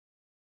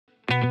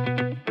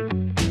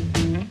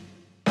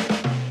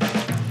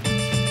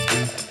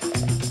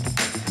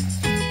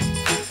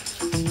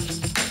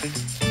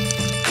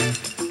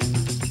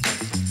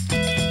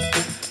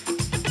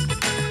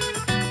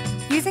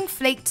Using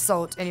flaked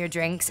salt in your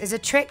drinks is a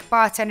trick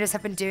bartenders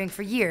have been doing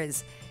for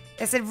years.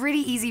 It's a really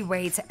easy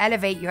way to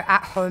elevate your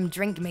at-home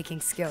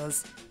drink-making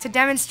skills. To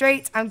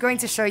demonstrate, I'm going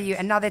to show you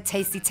another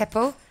tasty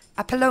tipple,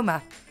 a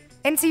Paloma.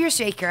 Into your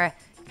shaker,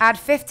 add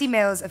 50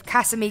 ml of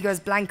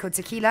Casamigos Blanco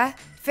tequila,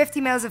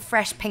 50 ml of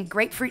fresh pink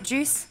grapefruit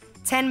juice,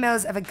 10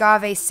 ml of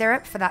Agave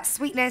Syrup for that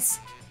sweetness,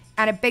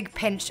 and a big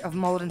pinch of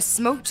Maldon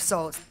smoked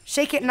salt.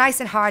 Shake it nice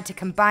and hard to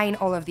combine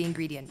all of the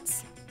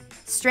ingredients.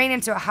 Strain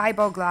into a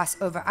highball glass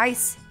over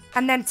ice,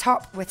 and then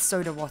top with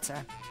soda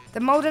water. The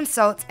Maldon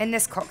salt in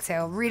this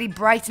cocktail really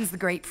brightens the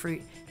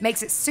grapefruit,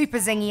 makes it super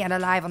zingy and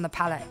alive on the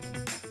palate.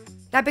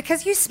 Now,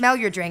 because you smell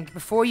your drink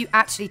before you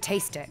actually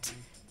taste it,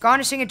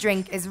 garnishing a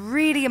drink is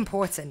really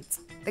important.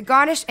 The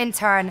garnish, in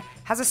turn,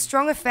 has a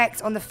strong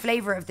effect on the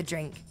flavour of the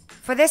drink.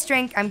 For this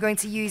drink, I'm going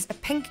to use a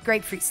pink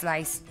grapefruit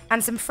slice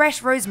and some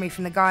fresh rosemary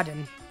from the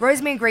garden.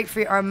 Rosemary and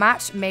grapefruit are a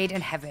match made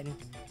in heaven.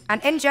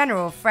 And in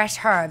general,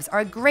 fresh herbs are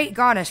a great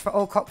garnish for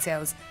all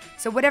cocktails,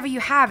 so whatever you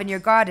have in your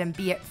garden,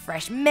 be it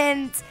fresh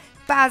mint,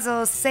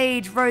 basil,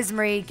 sage,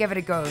 rosemary, give it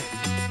a go.